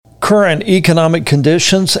current economic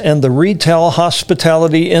conditions and the retail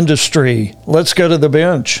hospitality industry. Let's go to the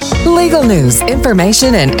bench. Legal news,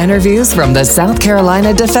 information, and interviews from the South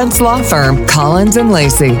Carolina defense law firm Collins &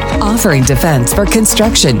 Lacy, offering defense for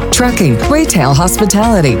construction, trucking, retail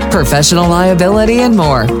hospitality, professional liability, and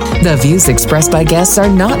more. The views expressed by guests are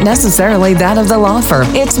not necessarily that of the law firm,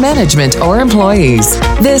 its management, or employees.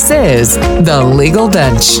 This is The Legal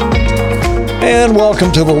Bench. And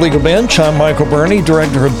welcome to the Legal Bench. I'm Michael Burney,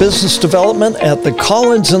 Director of Business Development at the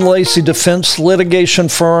Collins & Lacy Defense Litigation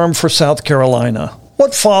Firm for South Carolina.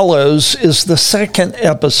 What follows is the second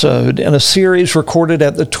episode in a series recorded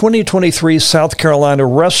at the 2023 South Carolina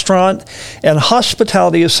Restaurant and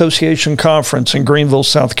Hospitality Association Conference in Greenville,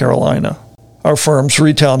 South Carolina. Our firm's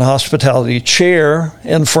Retail and Hospitality Chair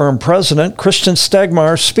and Firm President, Christian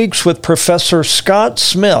Stegmaier, speaks with Professor Scott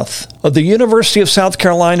Smith of the University of South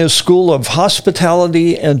Carolina School of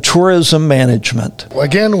Hospitality and Tourism Management.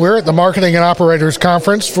 Again, we're at the Marketing and Operators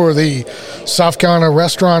Conference for the South Carolina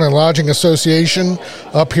Restaurant and Lodging Association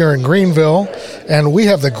up here in Greenville, and we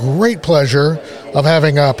have the great pleasure of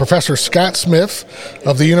having Professor Scott Smith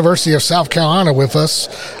of the University of South Carolina with us,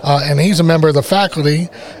 and he's a member of the faculty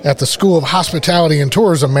at the School of Hospitality and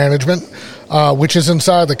Tourism Management, which is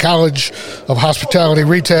inside the College of Hospitality,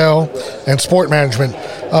 Retail, and Sport Management.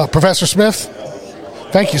 Professor Smith,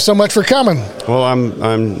 thank you so much for coming. Well,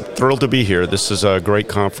 I'm thrilled to be here. This is a great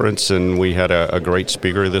conference, and we had a great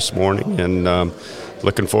speaker this morning, and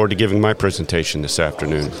looking forward to giving my presentation this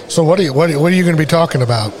afternoon. So what are you going to be talking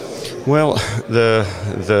about? Well,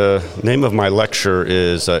 the name of my lecture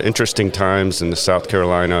is Interesting Times in the South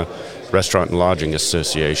Carolina Restaurant and Lodging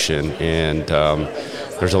Association, and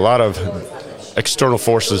there's a lot of external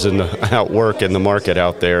forces at work in the market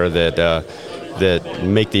out there that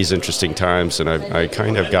make these interesting times, and I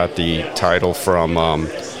kind of got the title from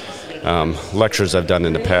lectures I've done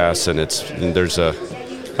in the past, and there's a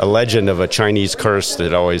legend of a Chinese curse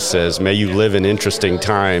that always says, "May you live in interesting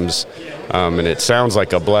times," and it sounds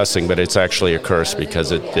like a blessing, but it's actually a curse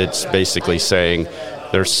because it's basically saying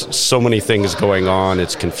there's so many things going on,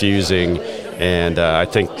 it's confusing, and I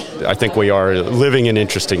think we are living in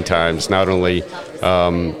interesting times, not only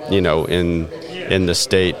in the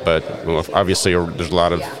state, but obviously there's a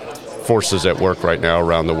lot of forces at work right now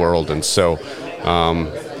around the world, and so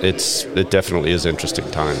it definitely is interesting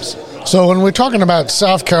times. So when we're talking about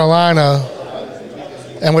South Carolina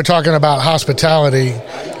and we're talking about hospitality,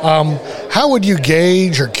 how would you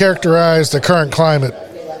gauge or characterize the current climate?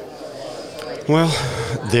 Well,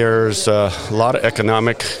 there's a lot of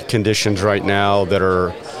economic conditions right now that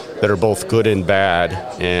are both good and bad,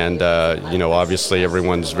 and obviously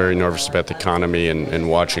everyone's very nervous about the economy and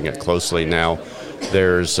watching it closely now.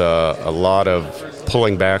 There's a lot of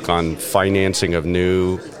pulling back on financing of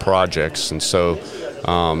new projects, and so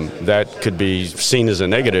that could be seen as a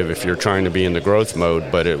negative if you're trying to be in the growth mode,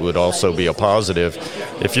 but it would also be a positive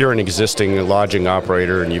if you're an existing lodging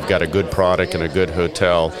operator and you've got a good product and a good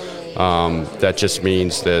hotel. That just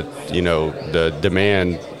means that the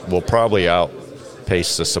demand will probably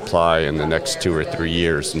outpace the supply in the next 2 or 3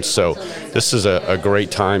 years, and so this is a great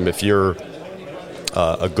time. If you're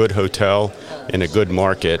a good hotel in a good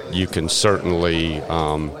market, you can certainly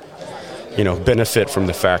benefit from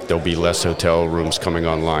the fact there'll be less hotel rooms coming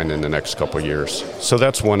online in the next couple of years. So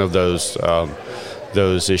that's one of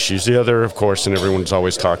those issues. The other, of course, and everyone's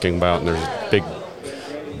always talking about, and there's a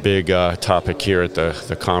big topic here at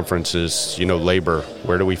the conference is, labor.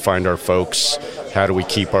 Where do we find our folks? How do we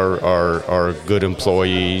keep our good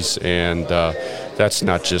employees? And that's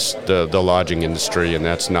not just the lodging industry, and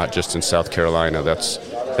that's not just in South Carolina.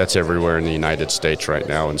 That's everywhere in the United States right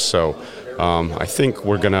now. And so I think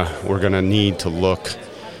we're gonna need to look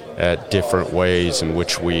at different ways in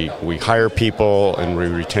which we hire people and we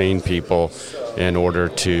retain people in order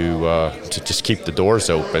to just keep the doors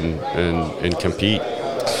open and compete.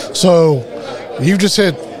 So you just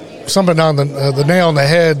hit something on the nail on the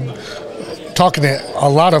head, talking to a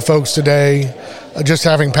lot of folks today, just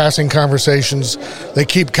having passing conversations. They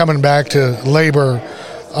keep coming back to labor.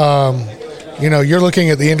 You're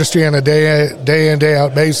looking at the industry on a day in, day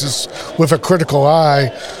out basis with a critical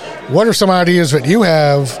eye. What are some ideas that you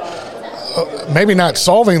have, maybe not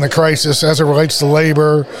solving the crisis as it relates to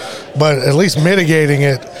labor, but at least mitigating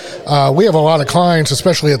it? We have a lot of clients,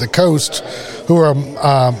 especially at the coast, who are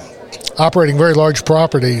operating very large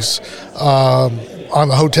properties on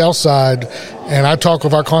the hotel side, and I talk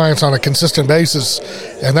with our clients on a consistent basis,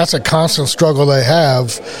 and that's a constant struggle they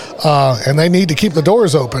have, and they need to keep the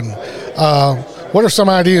doors open. What are some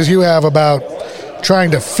ideas you have about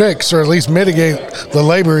trying to fix or at least mitigate the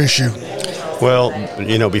labor issue? Well,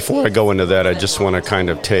 before I go into that, I just want to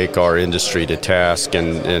kind of take our industry to task,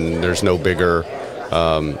 and there's no bigger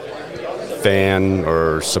fan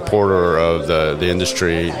or supporter of the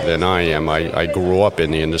industry than I am. I grew up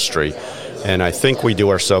in the industry, and I think we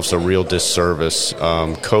do ourselves a real disservice.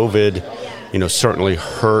 COVID, certainly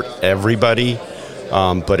hurt everybody,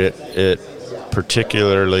 but it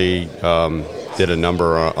particularly did a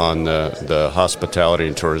number on the hospitality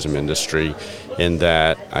and tourism industry, in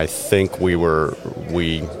that I think we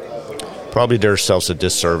probably did ourselves a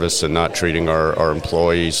disservice in not treating our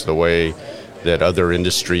employees the way that other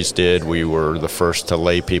industries did. We were the first to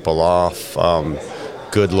lay people off,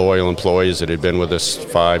 good, loyal employees that had been with us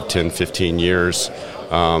 5, 10, 15 years.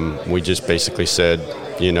 We just basically said,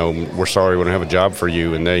 we're sorry, we don't have a job for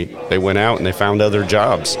you. And they went out and they found other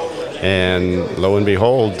jobs. And lo and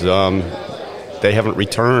behold, they haven't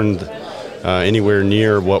returned anywhere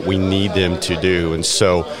near what we need them to do. And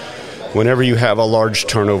so whenever you have a large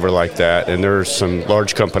turnover like that, and there are some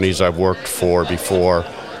large companies I've worked for before,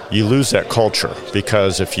 you lose that culture,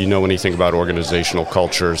 because if you know anything about organizational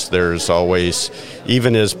cultures, there's always,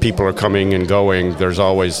 even as people are coming and going, there's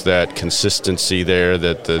always that consistency there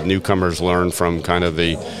that the newcomers learn from kind of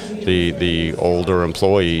the older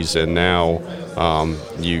employees, and now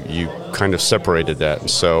you kind of separated that. And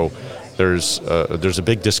so there's a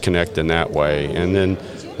big disconnect in that way. And then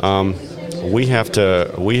we have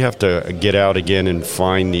to get out again and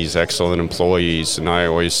find these excellent employees. And I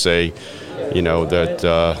always say,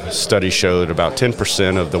 that studies show that about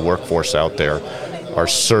 10% of the workforce out there are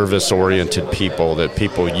service-oriented people, that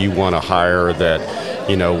people you want to hire, that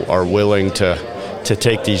are willing to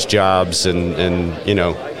take these jobs and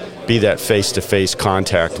be that face-to-face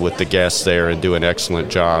contact with the guests there and do an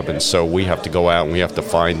excellent job. And so we have to go out and we have to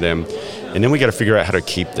find them, and then we got to figure out how to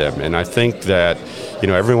keep them. And I think that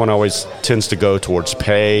everyone always tends to go towards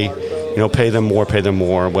pay. Pay them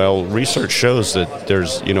more. Well, research shows that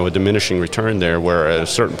there's, a diminishing return there, where at a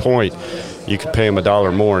certain point you could pay them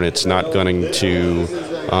 $1 more and it's not going to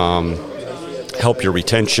help your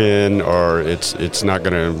retention, or it's not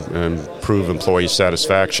going to improve employee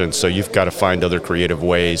satisfaction. So you've got to find other creative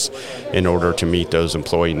ways in order to meet those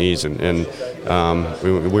employee needs. And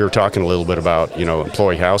we were talking a little bit about,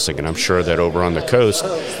 employee housing, and I'm sure that over on the coast,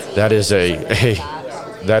 that is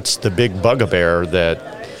that's the big bugaboo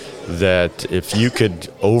that if you could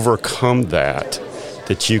overcome that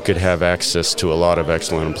you could have access to a lot of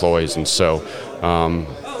excellent employees. And so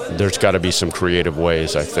there's got to be some creative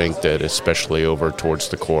ways, I think, that especially over towards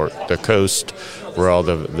the coast, where all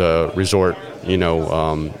the resort,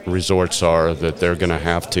 resorts are, that they're going to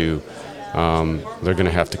have to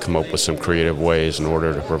come up with some creative ways in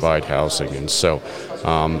order to provide housing. And so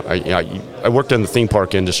I worked in the theme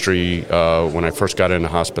park industry when I first got into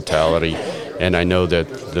hospitality, and I know that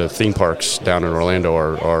the theme parks down in Orlando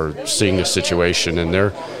are seeing this situation, and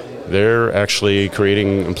they're actually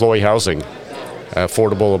creating employee housing,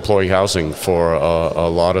 affordable employee housing for a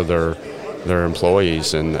lot of their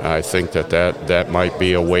employees. And I think that might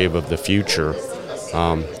be a wave of the future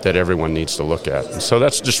that everyone needs to look at. And so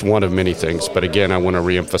that's just one of many things. But again, I want to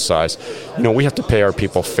reemphasize, we have to pay our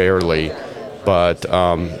people fairly, but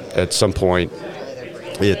at some point,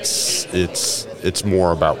 it's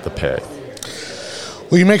more about the pay.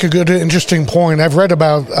 Well, you make a good, interesting point. I've read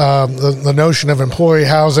about the notion of employee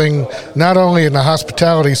housing, not only in the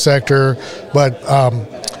hospitality sector, but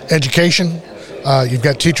education. You've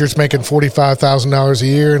got teachers making $45,000 a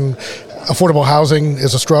year, and affordable housing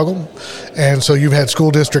is a struggle. And so you've had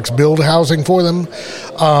school districts build housing for them.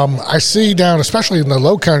 I see down, especially in the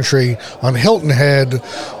low country, on Hilton Head,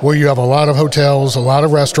 where you have a lot of hotels, a lot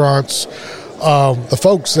of restaurants. The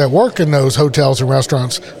folks that work in those hotels and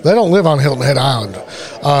restaurants, they don't live on Hilton Head Island.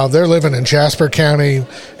 They're living in Jasper County,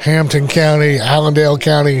 Hampton County, Allendale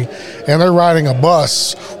County, and they're riding a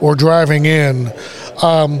bus or driving in.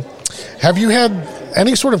 Have you had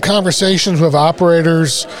any sort of conversations with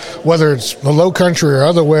operators, whether it's the low country or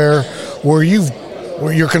otherwhere, where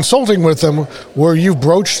you're consulting with them, where you've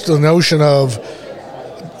broached the notion of,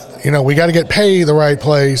 we got to get paid the right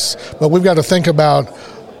place, but we've got to think about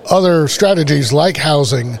other strategies like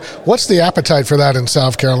housing? What's the appetite for that in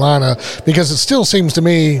South Carolina? Because it still seems to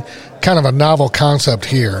me kind of a novel concept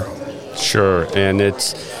here. Sure, and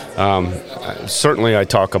it's certainly I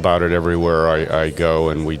talk about it everywhere I go,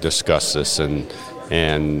 and we discuss this, and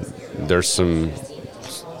there's some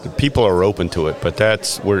people are open to it, but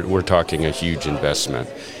we're talking a huge investment,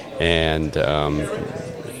 and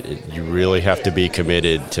you really have to be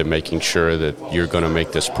committed to making sure that you're going to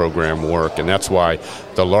make this program work. And that's why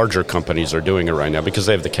the larger companies are doing it right now, because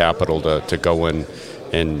they have the capital to go in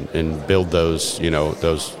and build those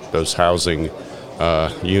those housing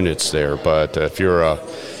units there. But if you're a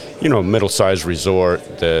middle-sized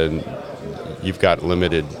resort, then you've got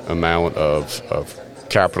limited amount of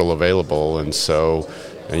capital available, and so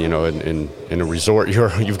in a resort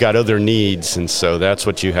you've got other needs, and so that's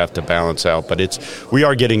what you have to balance out. But we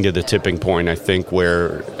are getting to the tipping point, I think,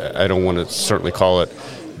 where I don't want to certainly call it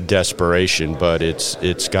desperation, but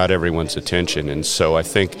it's got everyone's attention, and so I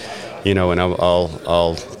think and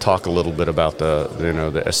I'll talk a little bit about the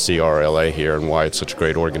SCRLA here and why it's such a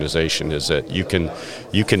great organization, is that you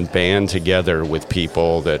can band together with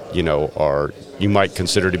people that you might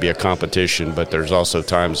consider to be a competition, but there's also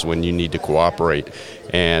times when you need to cooperate.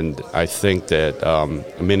 And I think that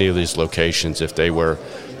many of these locations, if they were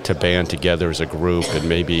to band together as a group, and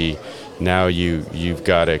maybe now you've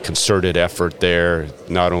got a concerted effort there,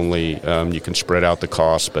 not only you can spread out the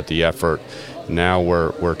cost, but the effort. Now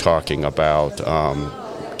we're talking about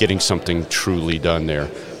getting something truly done there.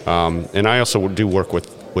 And I also do work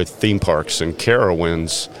with theme parks, and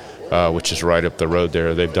Carowinds, which is right up the road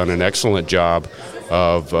there. They've done an excellent job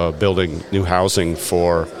of building new housing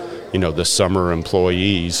for the summer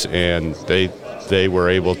employees, and they were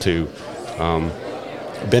able to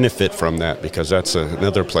benefit from that, because that's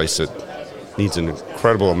another place that needs an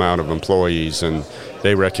incredible amount of employees, and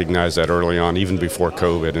they recognized that early on, even before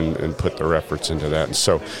COVID, and put their efforts into that. And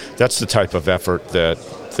so that's the type of effort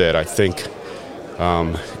that I think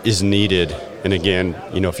is needed. And again,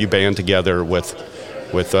 if you band together with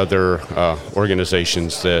other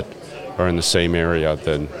organizations that are in the same area,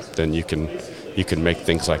 then you can make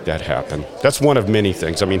things like that happen. That's one of many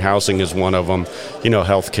things. I mean, housing is one of them.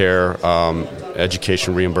 Healthcare,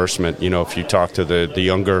 education reimbursement. If you talk to the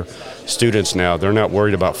younger students now, they're not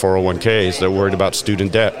worried about 401ks. They're worried about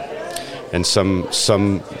student debt. And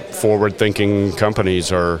some forward-thinking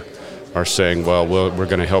companies are saying, well, we're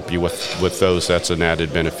going to help you with those. That's an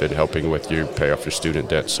added benefit, helping with you pay off your student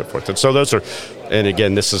debt and so forth. And so those are, and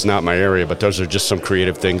again, this is not my area, but those are just some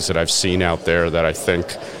creative things that I've seen out there that I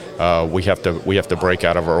think we have to break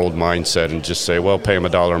out of our old mindset and just say, well, pay them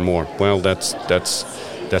 $1 more. Well, that's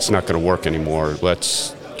not going to work anymore.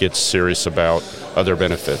 Let's get serious about other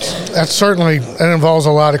benefits. That involves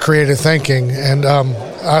a lot of creative thinking, and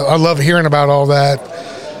I love hearing about all that.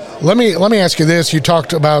 Let me ask you this. You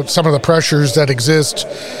talked about some of the pressures that exist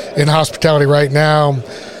in hospitality right now,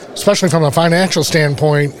 especially from a financial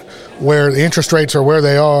standpoint, where the interest rates are where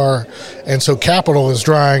they are, and so capital is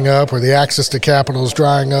drying up, or the access to capital is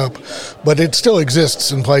drying up, but it still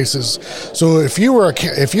exists in places. So if you were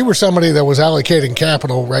somebody that was allocating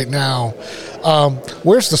capital right now,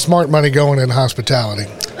 where's the smart money going in hospitality?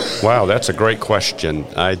 Wow, that's a great question.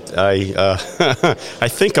 I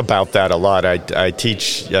think about that a lot. I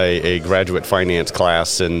teach a graduate finance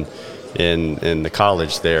class in the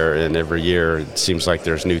college there, and every year it seems like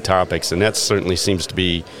there's new topics, and that certainly seems to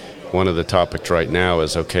be one of the topics right now.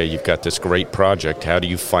 Is, okay, you've got this great project, how do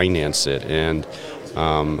you finance it? And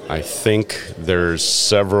I think there's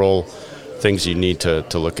several things you need to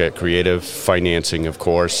look at. Creative financing, of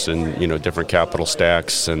course, and different capital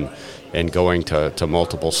stacks, and going to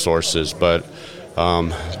multiple sources. But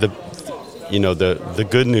the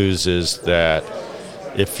good news is that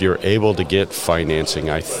if you're able to get financing,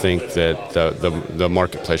 I think that the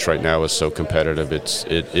marketplace right now is so competitive.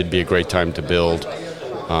 It'd be a great time to build.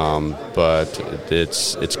 But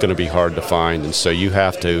it's going to be hard to find, and so you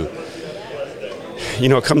have to,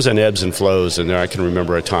 it comes in ebbs and flows. And I can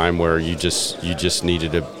remember a time where you just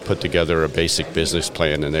needed to put together a basic business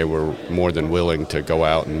plan, and they were more than willing to go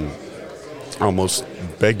out and almost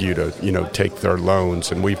beg you to take their loans.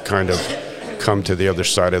 And we've kind of come to the other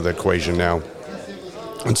side of the equation now.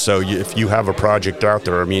 And so if you have a project out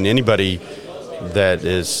there, I mean, anybody that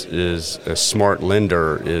is a smart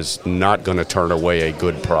lender is not going to turn away a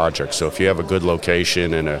good project. So if you have a good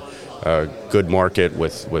location and a good market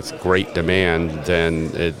with great demand,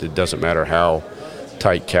 then it doesn't matter how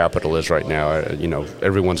tight capital is right now.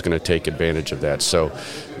 Everyone's going to take advantage of that. So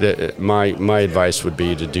my advice would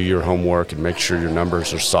be to do your homework and make sure your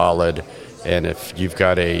numbers are solid. And if you've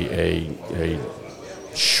got a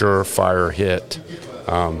surefire hit,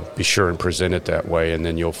 be sure and present it that way, and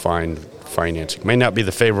then you'll find financing. It may not be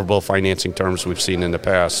the favorable financing terms we've seen in the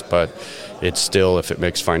past, but it's still, if it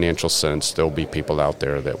makes financial sense, there'll be people out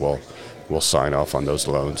there that will sign off on those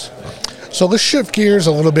loans. So let's shift gears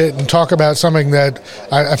a little bit and talk about something that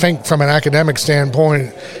I think from an academic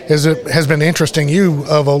standpoint has been interesting you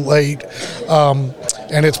of late,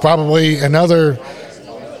 and it's probably another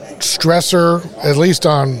stressor, at least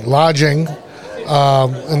on lodging,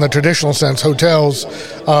 in the traditional sense, hotels.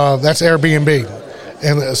 That's Airbnb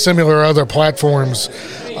and similar other platforms.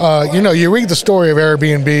 you read the story of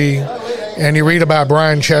Airbnb, and you read about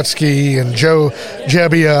Brian Chesky and Joe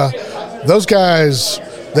Gebbia. Those guys,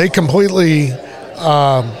 they completely,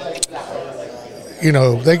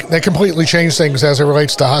 they completely change things as it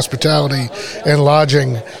relates to hospitality and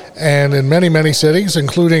lodging. And in many, many cities,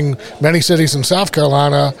 including many cities in South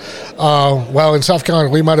Carolina, while in South Carolina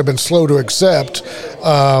we might have been slow to accept,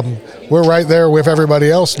 we're right there with everybody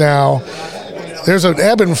else now. There's an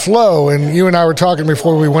ebb and flow, and you and I were talking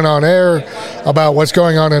before we went on air about what's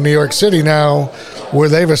going on in New York City now, where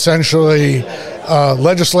they've essentially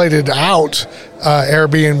legislated out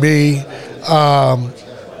Airbnb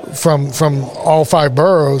from all 5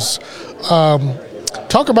 boroughs.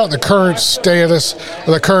 Talk about the current status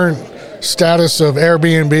of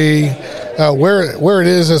Airbnb, where it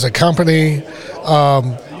is as a company.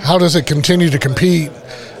 How does it continue to compete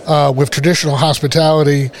with traditional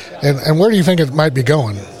hospitality, and where do you think it might be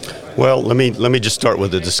going? Well, let me just start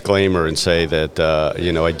with a disclaimer and say that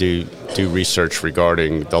I do research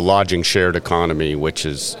regarding the lodging shared economy, which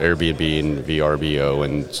is Airbnb and VRBO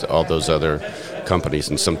and all those other companies.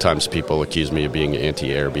 And sometimes people accuse me of being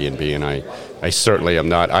anti-Airbnb, and I certainly am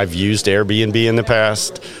not. I've used Airbnb in the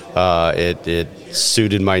past. It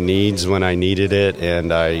suited my needs when I needed it,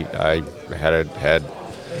 and I had a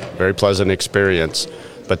very pleasant experience.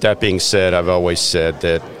 But that being said, I've always said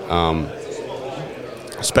that,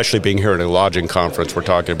 especially being here at a lodging conference, we're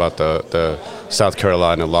talking about the South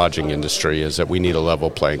Carolina lodging industry, is that we need a level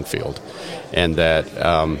playing field. And that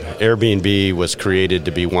Airbnb was created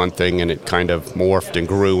to be one thing, and it kind of morphed and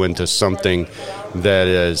grew into something that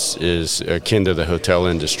is akin to the hotel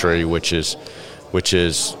industry, which is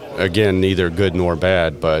again neither good nor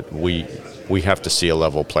bad, but we have to see a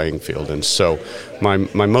level playing field. And so my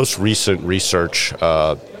most recent research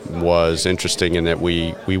was interesting in that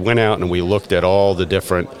we went out and we looked at all the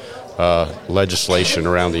different legislation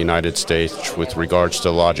around the United States with regards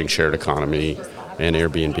to lodging shared economy and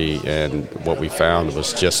Airbnb, and what we found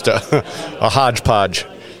was just a hodgepodge.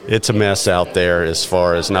 It's a mess out there, as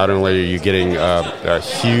far as not only are you getting a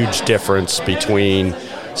huge difference between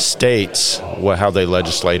states, how they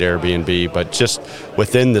legislate Airbnb, but just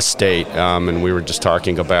within the state. And we were just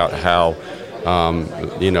talking about how,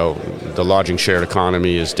 the lodging shared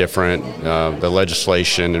economy is different. The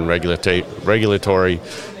legislation and regulatory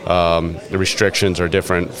the restrictions are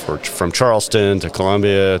different from Charleston to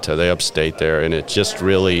Columbia to the upstate there, and it just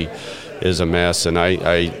really is a mess. And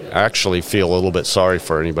I actually feel a little bit sorry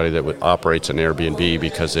for anybody that operates an Airbnb,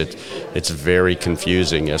 because it's very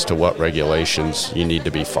confusing as to what regulations you need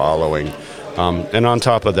to be following. And on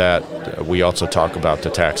top of that, we also talk about the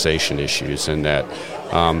taxation issues, and that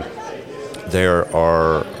there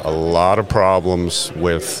are a lot of problems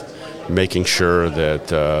with making sure that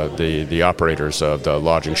the operators of the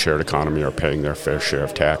lodging shared economy are paying their fair share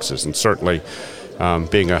of taxes. And certainly,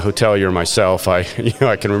 being a hotelier myself, I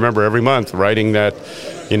can remember every month writing that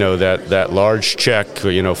large check,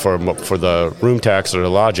 for the room tax or the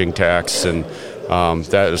lodging tax, and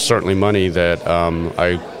that is certainly money that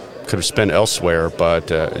I could have spent elsewhere,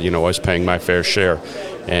 but I was paying my fair share,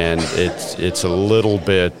 and it's a little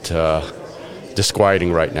bit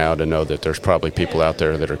disquieting right now to know that there's probably people out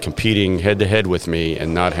there that are competing head to head with me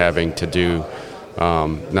and not having to do,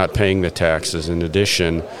 not paying the taxes. In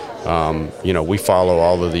addition, we follow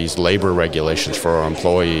all of these labor regulations for our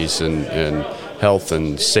employees and health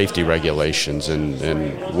and safety regulations, and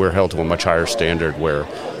we're held to a much higher standard where,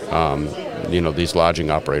 these lodging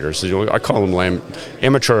operators, I call them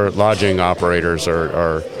amateur lodging operators,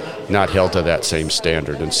 are not held to that same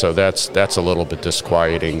standard. And so that's a little bit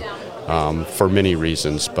disquieting for many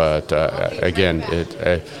reasons. But again,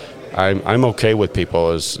 I'm okay with people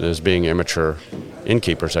as being amateur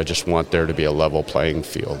innkeepers. I just want there to be a level playing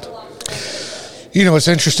field. It's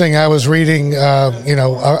interesting. I was reading,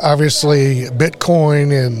 obviously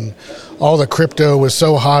Bitcoin and all the crypto was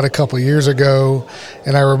so hot a couple of years ago.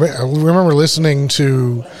 And I remember listening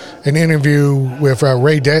to an interview with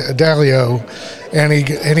Ray Dalio,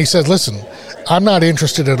 and he said, listen, I'm not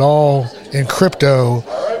interested at all in crypto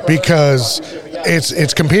because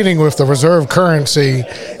it's competing with the reserve currency,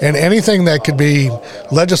 and anything that could be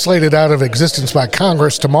legislated out of existence by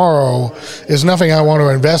Congress tomorrow is nothing I want to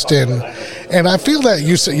invest in. And I feel that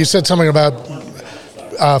you said something about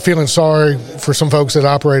feeling sorry for some folks that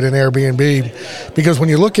operate an Airbnb, because when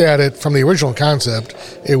you look at it from the original concept,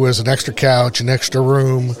 it was an extra couch, an extra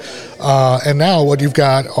room, and now what you've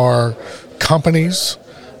got are companies,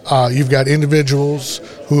 you've got individuals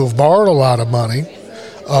who have borrowed a lot of money,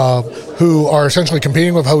 who are essentially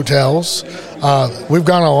competing with hotels. We've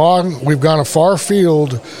gone a far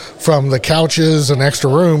field from the couches and extra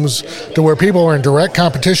rooms to where people are in direct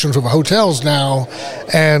competitions with hotels now.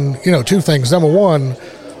 And, two things. Number one,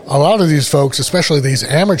 a lot of these folks, especially these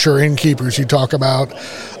amateur innkeepers you talk about,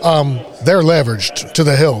 they're leveraged to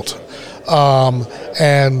the hilt.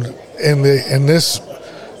 And in this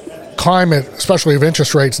climate, especially of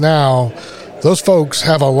interest rates now, those folks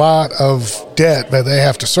have a lot of debt that they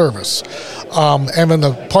have to service. And then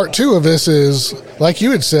the part two of this is, like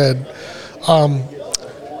you had said,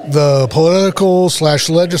 the political /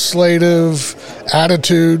 legislative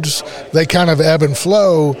attitudes, they kind of ebb and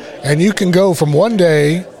flow, and you can go from one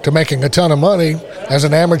day to making a ton of money as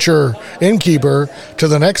an amateur innkeeper to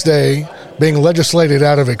the next day being legislated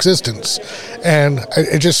out of existence. And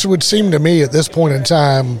it just would seem to me at this point in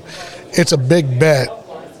time, it's a big bet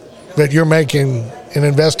that you're making in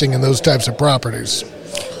investing in those types of properties.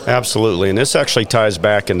 Absolutely, and this actually ties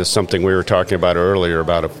back into something we were talking about earlier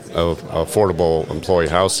about affordable employee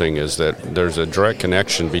housing, is that there's a direct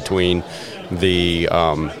connection between the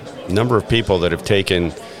number of people that have taken,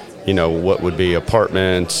 what would be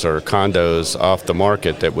apartments or condos off the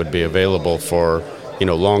market that would be available for,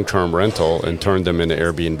 long-term rental and turned them into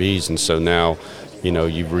Airbnbs. And so now,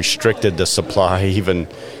 you've restricted the supply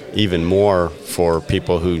even more for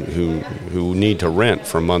people who need to rent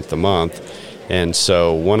from month to month. And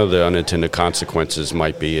so one of the unintended consequences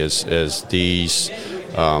might be is these,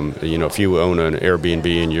 if you own an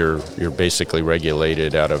Airbnb and you're basically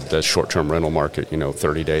regulated out of the short-term rental market,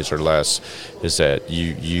 30 days or less, is that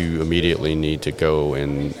you immediately need to go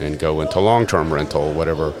and go into long-term rental,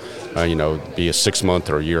 whatever, be a 6-month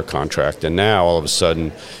or a year contract. And now all of a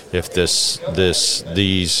sudden, if these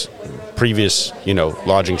previous,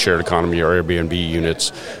 lodging shared economy or Airbnb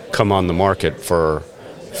units come on the market for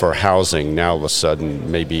housing, now all of a sudden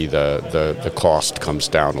maybe the cost comes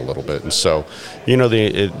down a little bit. And so,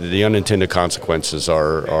 the unintended consequences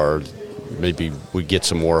are maybe we get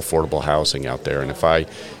some more affordable housing out there. And if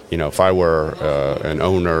I were an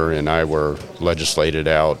owner and I were legislated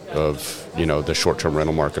out of, the short-term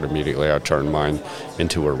rental market, immediately I'd turn mine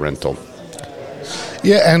into a rental.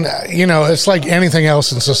 Yeah, and, it's like anything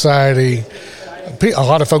else in society. A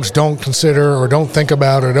lot of folks don't consider or don't think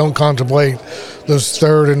about or don't contemplate those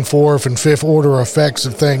third and fourth and fifth order effects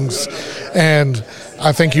of things. And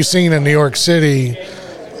I think you've seen in New York City,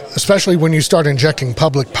 especially when you start injecting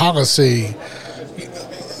public policy,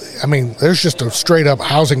 there's just a straight up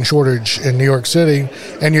housing shortage in New York City.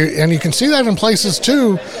 And you can see that in places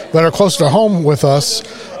too that are close to home with us.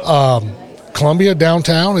 Columbia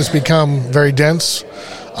downtown has become very dense.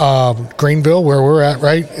 Greenville, where we're at,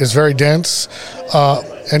 right, is very dense.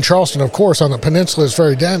 And Charleston, of course, on the peninsula is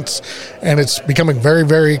very dense, and it's becoming very,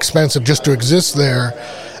 very expensive just to exist there.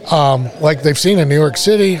 Like they've seen in New York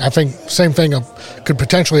City, I think same thing could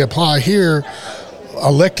potentially apply here.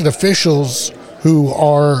 Elected officials who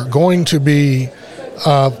are going to be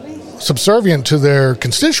subservient to their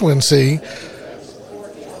constituency,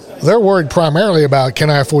 they're worried primarily about, can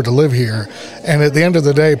I afford to live here? And at the end of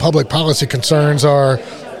the day, public policy concerns of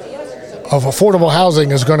affordable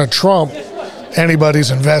housing is going to trump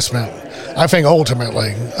anybody's investment, I think,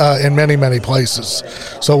 ultimately, in many, many places.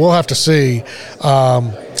 So we'll have to see.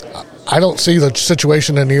 I don't see the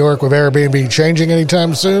situation in New York with Airbnb changing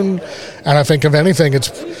anytime soon. And I think, if anything,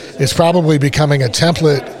 it's probably becoming a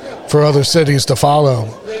template for other cities to follow.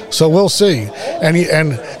 So we'll see.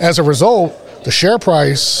 And as a result, the share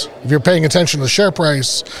price, if you're paying attention to the share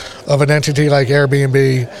price of an entity like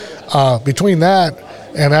Airbnb, between that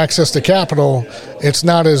and access to capital, it's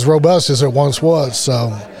not as robust as it once was. So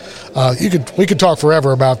we could talk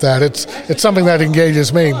forever about that. It's something that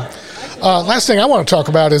engages me. Last thing I want to talk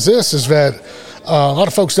about is that a lot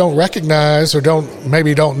of folks don't recognize or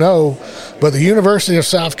don't know, but the University of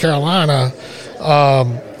South Carolina,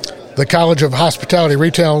 the College of Hospitality,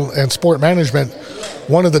 Retail, and Sport Management,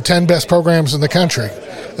 one of the 10 best programs in the country,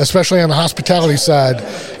 especially on the hospitality side.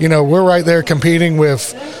 We're right there competing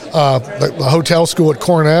with the hotel school at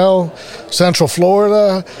Cornell, Central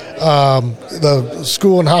Florida, the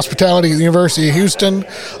school in hospitality at the University of Houston.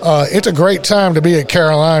 It's a great time to be at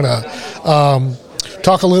Carolina.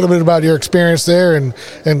 Talk a little bit about your experience there, and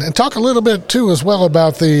talk a little bit, too, as well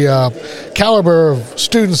about the caliber of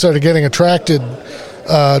students that are getting attracted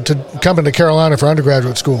to coming to Carolina for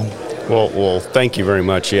undergraduate school. Well, thank you very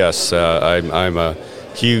much. Yes, I'm a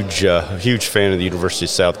huge fan of the University of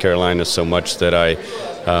South Carolina, so much that I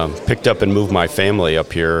picked up and moved my family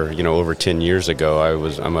up here, over 10 years ago.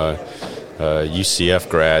 I'm a UCF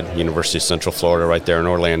grad, University of Central Florida, right there in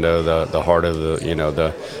Orlando, the heart of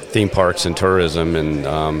the theme parks and tourism. And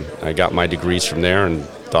I got my degrees from there and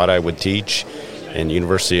thought I would teach. And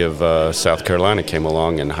University of South Carolina came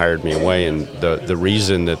along and hired me away. And the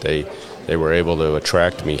reason that they were able to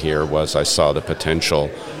attract me here was I saw the potential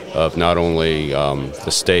of not only the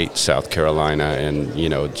state, South Carolina, and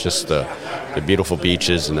just the beautiful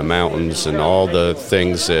beaches and the mountains and all the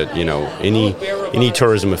things that any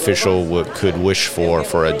tourism official could wish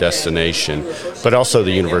for a destination, but also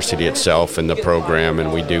the university itself and the program.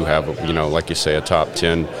 And we do have, like you say, a top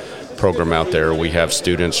 10 program out there. We have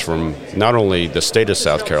students from not only the state of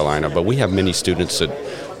South Carolina, but we have many students that,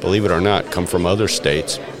 believe it or not, come from other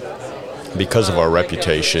states because of our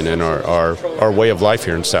reputation and our way of life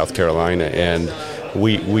here in South Carolina. And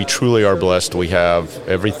we truly are blessed. We have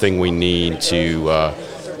everything we need to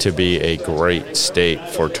be a great state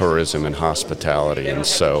for tourism and hospitality. And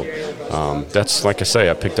so that's, like I say,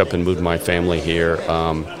 I picked up and moved my family here.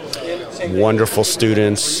 Wonderful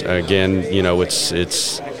students. Again,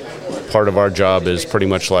 it's part of our job is pretty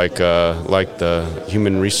much like the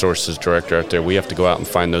human resources director out there. We have to go out and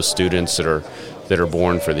find those students that are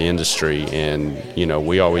born for the industry. And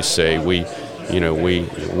we always say we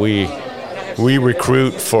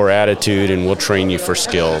recruit for attitude and we'll train you for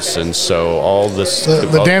skills. And so all this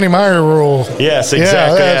the Danny Meyer rule. Yes,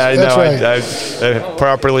 exactly. Yeah, that's right. I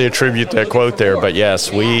properly attribute that quote there. But yes,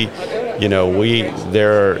 there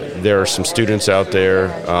are some students out there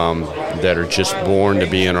that are just born to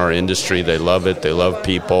be in our industry. They love it. They love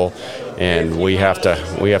people. And we have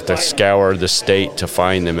to scour the state to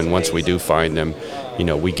find them. And once we do find them,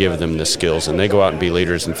 we give them the skills, and they go out and be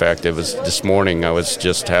leaders. In fact, it was this morning I was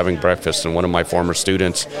just having breakfast, and one of my former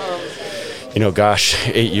students,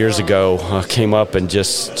 8 years ago, came up and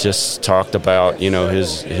just talked about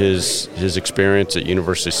his experience at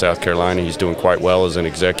University of South Carolina. He's doing quite well as an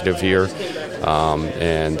executive here,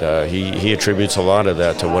 and he attributes a lot of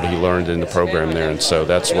that to what he learned in the program there. And so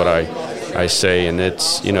that's what I say. And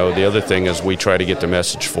it's the other thing is we try to get the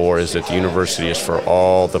message is that the university is for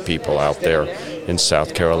all the people out there in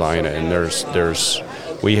South Carolina. And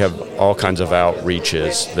we have all kinds of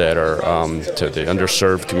outreaches that are to the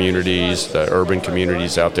underserved communities, the urban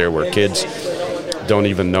communities out there where kids don't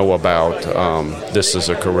even know about this is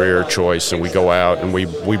a career choice. And we go out and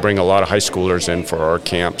we bring a lot of high schoolers in for our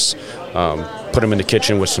camps, put them in the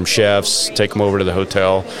kitchen with some chefs, take them over to the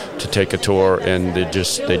hotel to take a tour, and they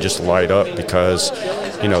just light up because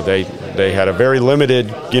they had a very limited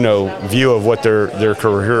view of what their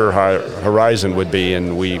career horizon would be,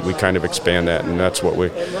 and we kind of expand that. And that's what we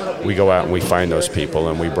go out and we find those people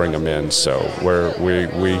and we bring them in. So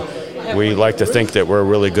we like to think that we're a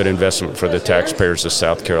really good investment for the taxpayers of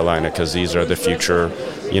South Carolina, because these are the future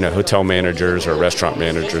hotel managers or restaurant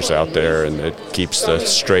managers out there, and it keeps the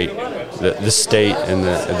state and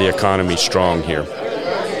the economy strong here.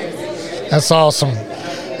 That's awesome.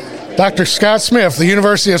 Dr. Scott Smith, the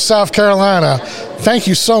University of South Carolina, thank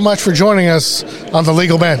you so much for joining us on The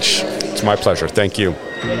Legal Bench. It's my pleasure. Thank you.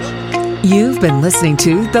 You've been listening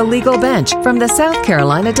to The Legal Bench from the South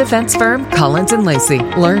Carolina defense firm Collins & Lacy.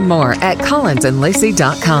 Learn more at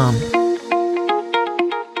collinsandlacy.com.